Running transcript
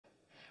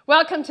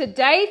Welcome to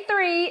day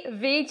 3,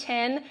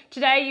 V10.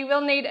 Today you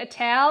will need a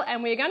towel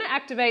and we're going to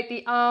activate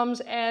the arms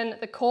and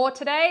the core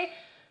today.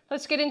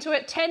 Let's get into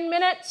it. 10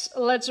 minutes.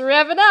 Let's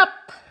rev it up.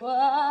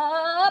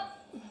 All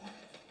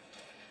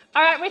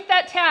right, with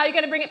that towel, you're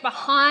going to bring it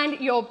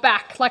behind your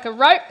back like a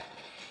rope.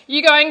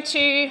 You're going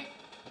to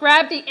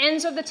grab the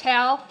ends of the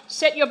towel,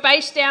 set your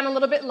base down a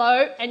little bit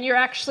low, and you're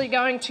actually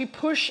going to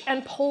push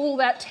and pull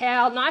that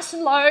towel nice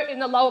and low in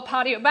the lower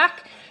part of your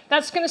back.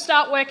 That's going to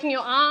start working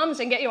your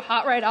arms and get your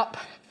heart rate up.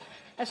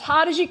 As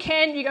hard as you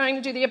can, you're going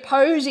to do the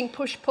opposing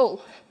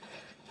push-pull.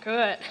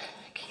 Good.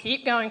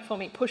 Keep going for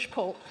me,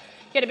 push-pull.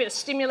 Get a bit of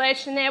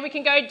stimulation there. We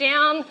can go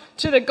down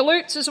to the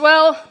glutes as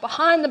well,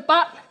 behind the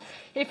butt,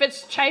 if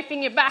it's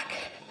chafing your back.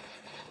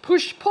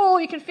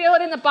 Push-pull, you can feel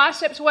it in the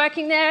biceps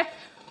working there.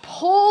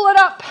 Pull it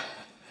up,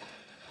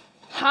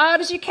 hard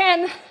as you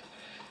can.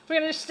 We're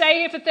going to stay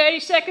here for 30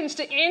 seconds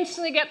to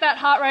instantly get that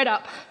heart rate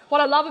up.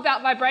 What I love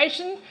about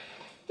vibration,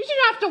 you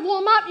don't have to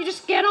warm up, you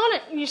just get on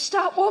it and you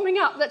start warming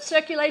up. That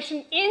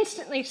circulation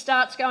instantly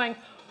starts going,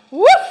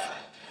 woof,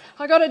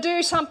 I got to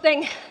do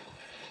something.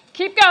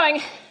 Keep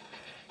going.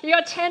 You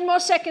got 10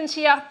 more seconds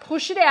here.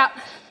 Push it out.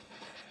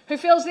 Who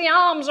feels the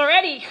arms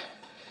already?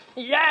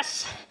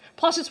 Yes.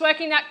 Plus it's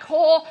working that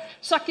core.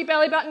 Suck your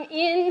belly button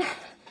in.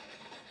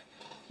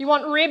 You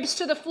want ribs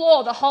to the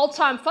floor the whole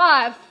time.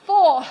 5,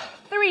 4,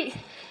 3,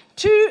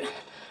 2,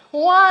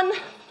 1.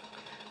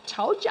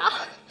 Told ya.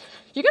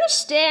 You're going to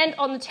stand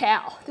on the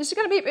towel. This is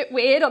going to be a bit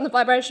weird on the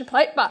vibration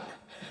plate, but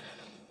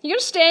you're going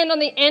to stand on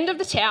the end of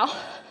the towel,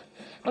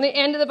 on the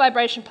end of the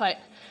vibration plate.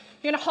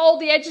 You're going to hold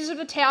the edges of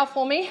the towel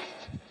for me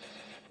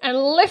and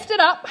lift it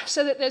up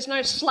so that there's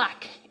no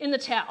slack in the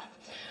towel.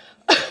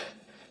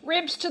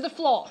 Ribs to the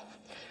floor.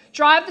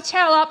 Drive the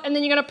towel up and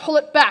then you're going to pull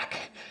it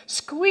back,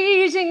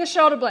 squeezing the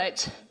shoulder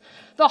blades.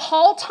 The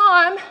whole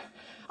time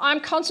I'm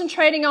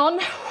concentrating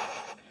on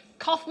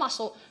cough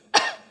muscle.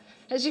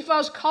 As if I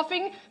was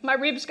coughing, my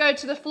ribs go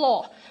to the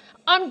floor.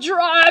 I'm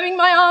driving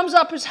my arms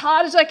up as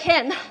hard as I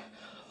can.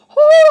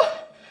 Woo!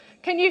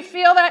 Can you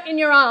feel that in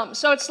your arms?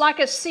 So it's like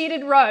a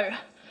seated row,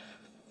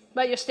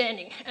 but you're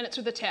standing and it's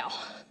with a towel.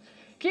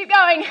 Keep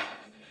going.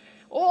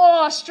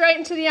 Oh,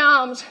 straighten to the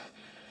arms.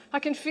 I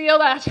can feel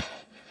that.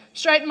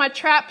 Straighten my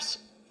traps,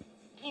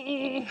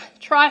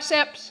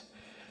 triceps.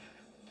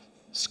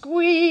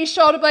 Squeeze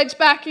shoulder blades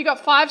back. You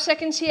got 5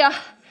 seconds here.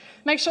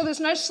 Make sure there's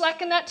no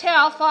slack in that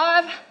towel.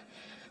 5,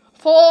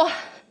 4,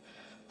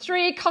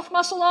 3, cough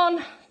muscle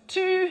on,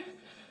 2,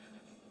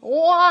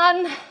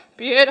 1.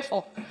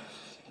 Beautiful.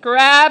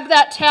 Grab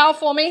that towel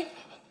for me.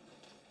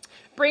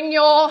 Bring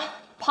your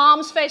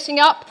palms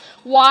facing up,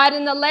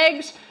 widen the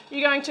legs.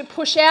 You're going to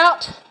push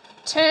out,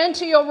 turn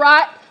to your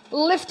right,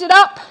 lift it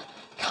up,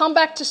 come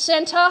back to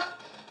center,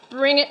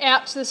 bring it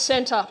out to the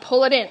center,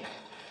 pull it in,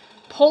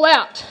 pull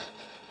out,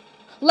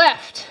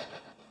 left,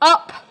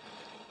 up,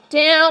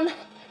 down,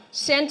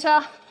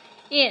 center,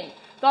 in.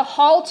 The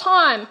whole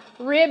time,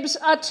 ribs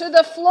are to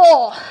the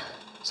floor.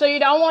 So you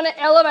don't want to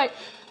elevate,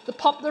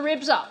 pop the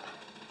ribs up.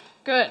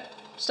 Good.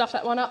 Stuff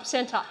that one up,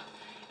 center.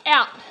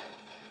 Out.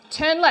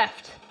 Turn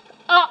left.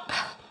 Up.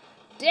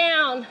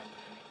 Down.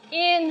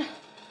 In.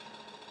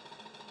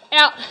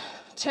 Out.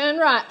 Turn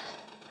right.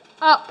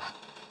 Up.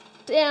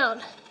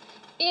 Down.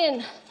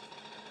 In.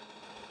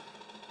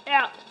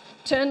 Out.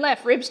 Turn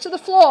left. Ribs to the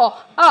floor.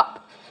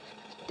 Up.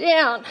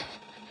 Down.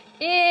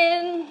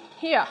 In.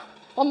 Here.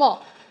 One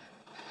more.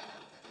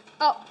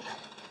 Up,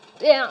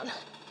 down,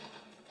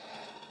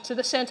 to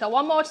the center.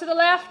 One more to the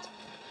left.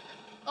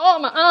 Oh,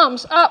 my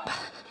arms, up,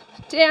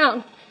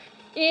 down,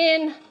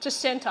 in, to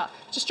center.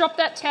 Just drop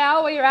that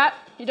towel where you're at.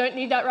 You don't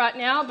need that right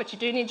now, but you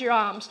do need your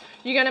arms.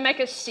 You're going to make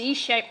a C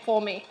shape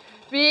for me.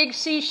 Big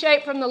C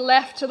shape from the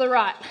left to the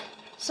right.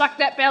 Suck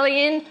that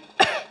belly in,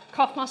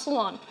 cough muscle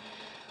on.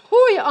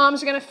 Ooh, your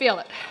arms are going to feel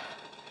it.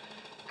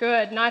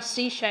 Good, nice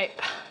C shape.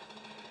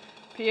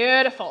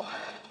 Beautiful.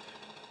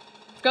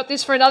 Got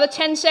this for another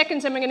 10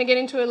 seconds and we're going to get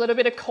into a little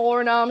bit of core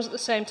and arms at the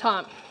same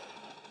time.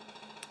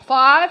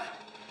 5,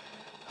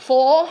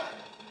 4,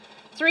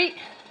 3,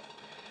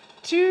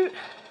 2,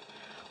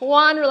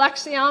 1.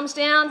 Relax the arms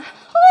down.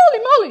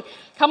 Holy moly.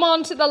 Come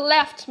on to the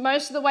left.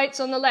 Most of the weight's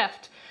on the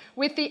left.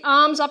 With the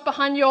arms up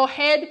behind your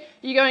head,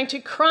 you're going to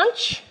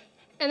crunch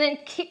and then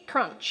kick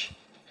crunch.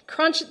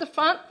 Crunch at the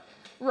front,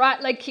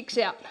 right leg kicks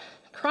out.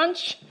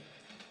 Crunch,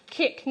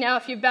 kick. Now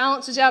if your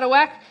balance is out of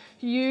whack,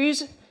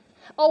 use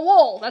a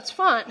wall, that's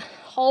fine.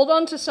 Hold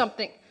on to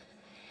something.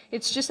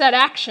 It's just that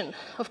action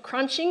of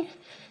crunching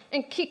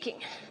and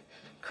kicking.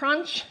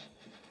 Crunch,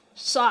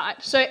 side.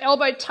 So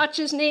elbow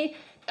touches knee,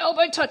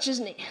 elbow touches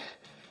knee.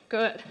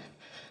 Good.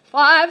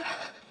 5,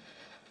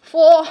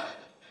 4,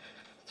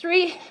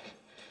 3,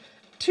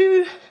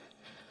 2,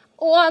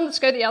 1. Let's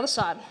go to the other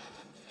side.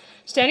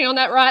 Standing on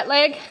that right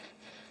leg,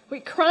 we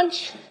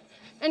crunch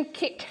and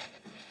kick.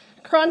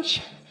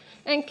 Crunch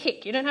and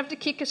kick. You don't have to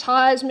kick as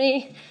high as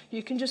me.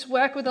 You can just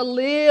work with a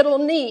little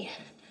knee.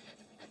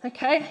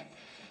 Okay?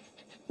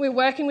 We're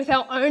working with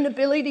our own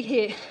ability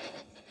here.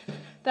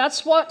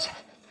 That's what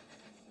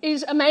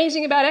is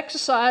amazing about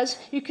exercise.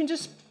 You can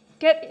just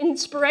get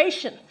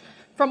inspiration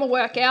from a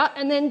workout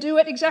and then do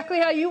it exactly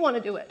how you want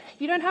to do it.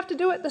 You don't have to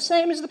do it the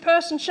same as the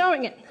person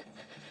showing it.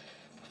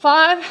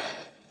 5,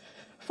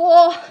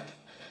 4,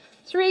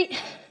 3,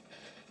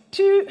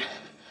 2,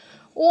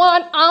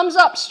 1. Arms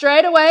up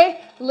straight away,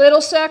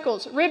 little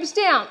circles, ribs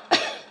down.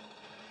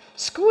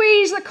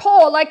 Squeeze the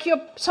core like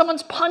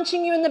someone's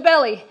punching you in the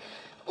belly.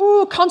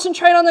 Ooh,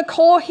 concentrate on the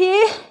core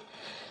here,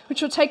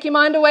 which will take your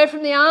mind away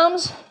from the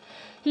arms.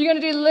 You're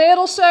going to do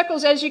little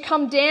circles as you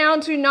come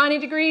down to 90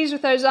 degrees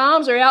with those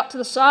arms or out to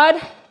the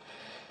side.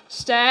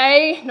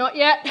 Stay, not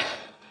yet.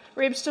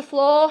 Ribs to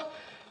floor.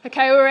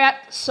 Okay, we're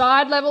at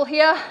side level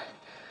here.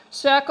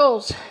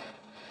 Circles.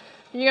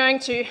 You're going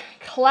to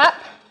clap,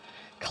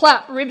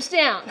 clap, ribs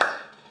down.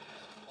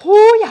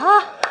 Ooh,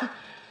 yeah.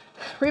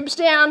 Ribs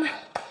down,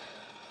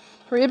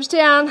 ribs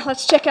down.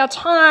 Let's check our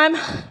time.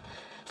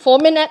 4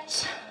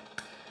 minutes.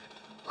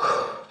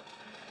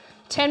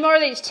 10 more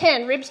of these.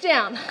 10, ribs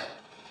down.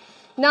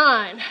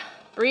 9,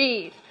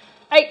 breathe.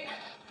 8,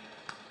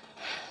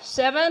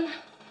 7,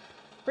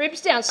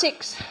 ribs down.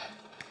 6,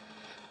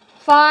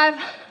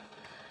 5,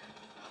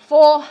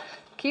 4,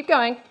 keep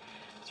going.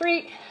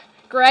 3,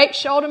 great,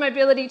 shoulder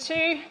mobility.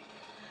 2,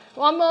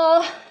 1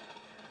 more.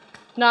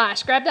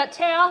 Nice, grab that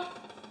towel.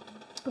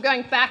 We're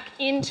going back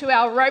into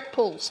our rope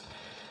pulls.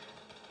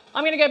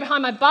 I'm going to go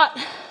behind my butt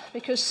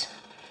because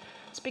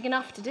it's big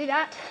enough to do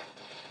that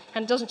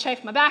and it doesn't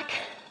chafe my back.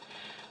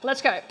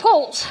 Let's go,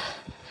 pulls.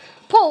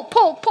 Pull,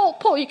 pull, pull,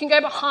 pull. You can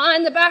go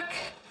behind the back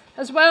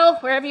as well,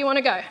 wherever you want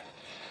to go.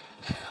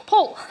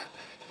 Pull.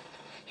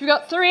 You've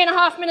got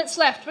 3.5 minutes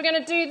left. We're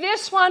going to do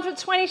this one for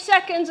 20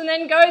 seconds and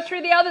then go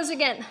through the others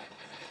again.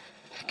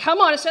 Come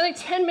on, it's only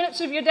 10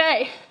 minutes of your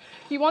day.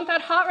 You want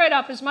that heart rate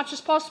up as much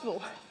as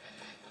possible.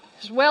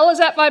 As well as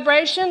that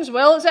vibration, as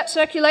well as that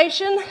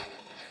circulation.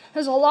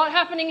 There's a lot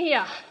happening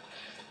here.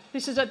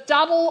 This is a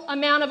double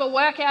amount of a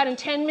workout in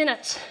 10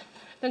 minutes.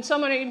 Than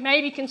someone who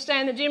maybe can stay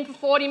in the gym for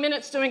 40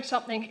 minutes doing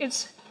something.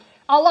 It's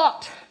a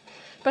lot,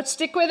 but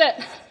stick with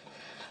it.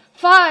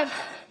 5,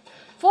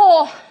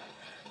 4,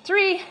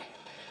 3,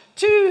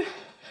 2,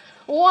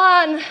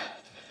 1.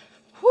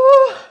 Woo.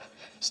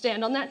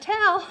 Stand on that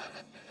towel.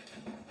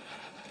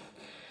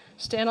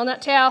 Stand on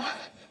that towel.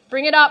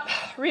 Bring it up,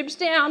 ribs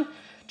down.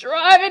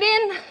 Drive it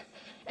in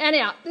and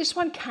out. This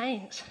one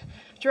canes.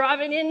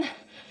 Drive it in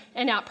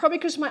and out. Probably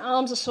because my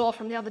arms are sore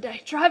from the other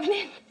day. Drive it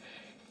in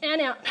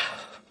and out.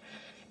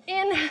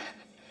 In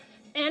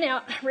and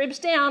out, ribs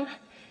down,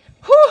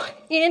 whew,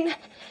 in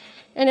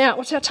and out.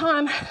 What's our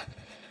time?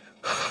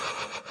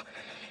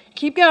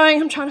 Keep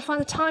going, I'm trying to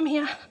find the time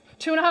here.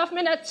 2.5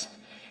 minutes,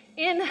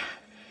 in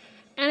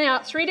and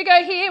out. 3 to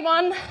go here,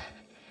 1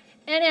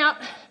 and out,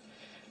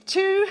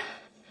 2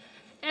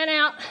 and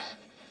out,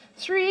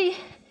 3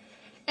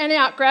 and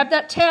out. Grab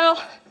that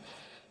towel,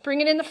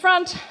 bring it in the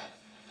front,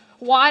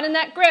 widen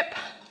that grip.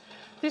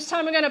 This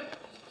time we're going to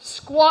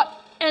squat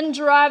and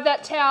drive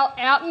that towel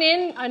out and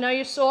in. I know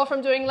you saw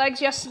from doing legs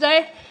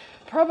yesterday,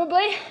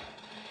 probably.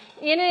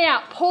 In and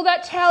out. Pull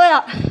that towel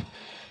out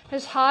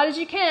as hard as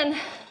you can.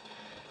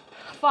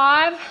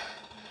 5,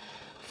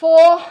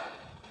 4,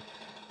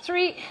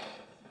 3,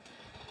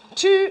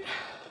 2,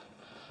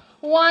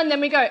 1. Then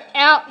we go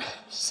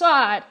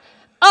outside,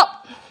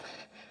 up.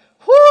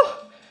 Whoo!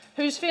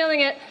 Who's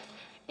feeling it?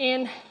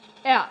 In,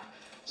 out.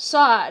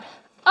 Side,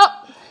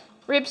 up.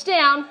 Ribs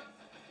down.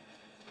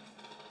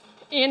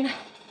 In,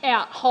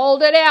 out,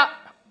 hold it out,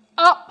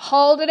 up,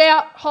 hold it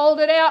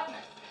out,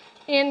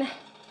 in,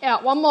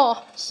 out. 1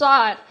 more,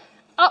 side,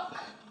 up,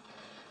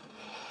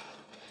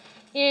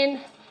 in,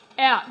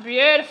 out.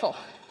 Beautiful.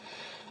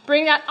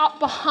 Bring that up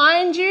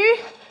behind you.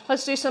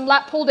 Let's do some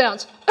lat pull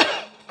downs.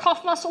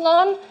 Cough muscle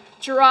on,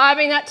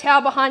 driving that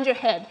towel behind your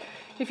head.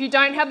 If you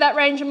don't have that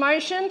range of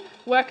motion,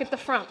 work at the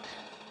front.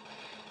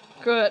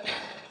 Good.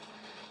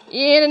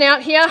 In and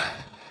out here.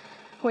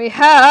 We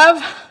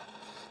have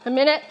a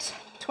minute.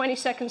 20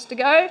 seconds to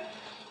go.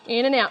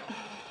 In and out.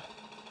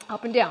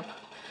 Up and down.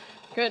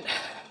 Good.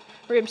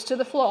 Ribs to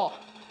the floor.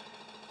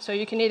 So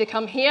you can either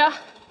come here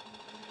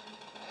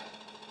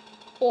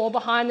or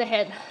behind the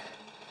head.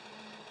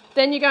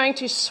 Then you're going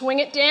to swing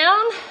it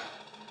down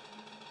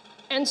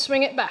and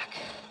swing it back.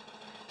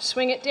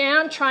 Swing it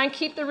down. Try and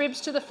keep the ribs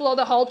to the floor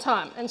the whole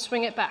time and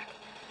swing it back.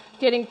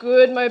 Getting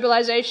good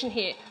mobilization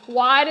here.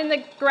 Widen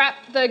the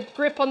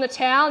grip on the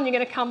towel and you're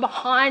going to come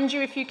behind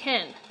you if you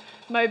can.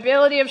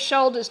 Mobility of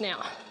shoulders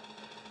now.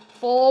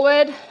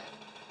 Forward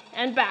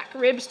and back,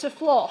 ribs to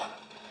floor.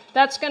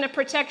 That's going to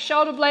protect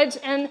shoulder blades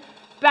and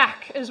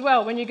back as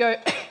well when you go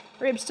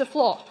ribs to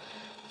floor.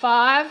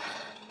 5,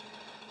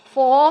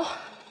 4,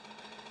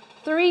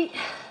 3,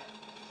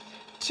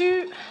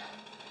 2,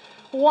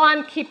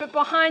 1. Keep it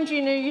behind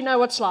you. You know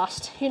what's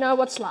last. You know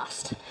what's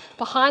last.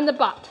 Behind the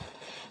butt.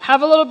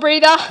 Have a little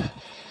breather.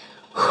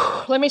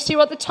 Let me see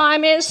what the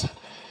time is.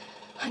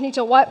 I need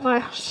to wipe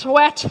my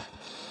sweat.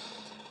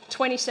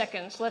 20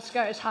 seconds. Let's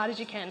go as hard as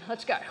you can.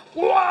 Let's go.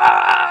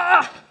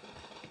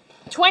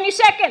 20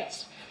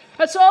 seconds.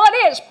 That's all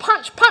it is.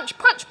 Punch, punch,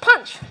 punch,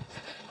 punch.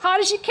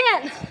 Hard as you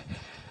can.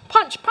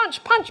 Punch,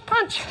 punch, punch,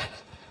 punch.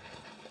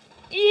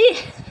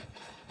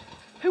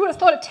 Who would have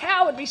thought a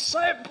towel would be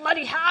so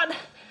bloody hard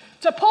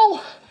to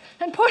pull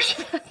and push?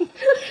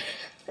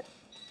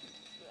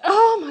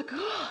 Oh my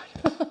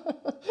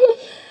God.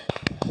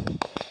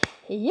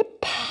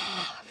 Yep.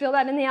 Feel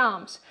that in the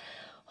arms.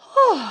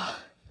 Oh.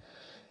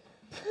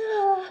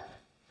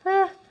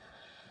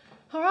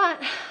 All right,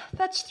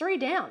 that's 3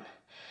 down.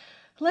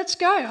 Let's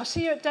go. I'll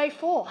see you at day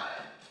 4.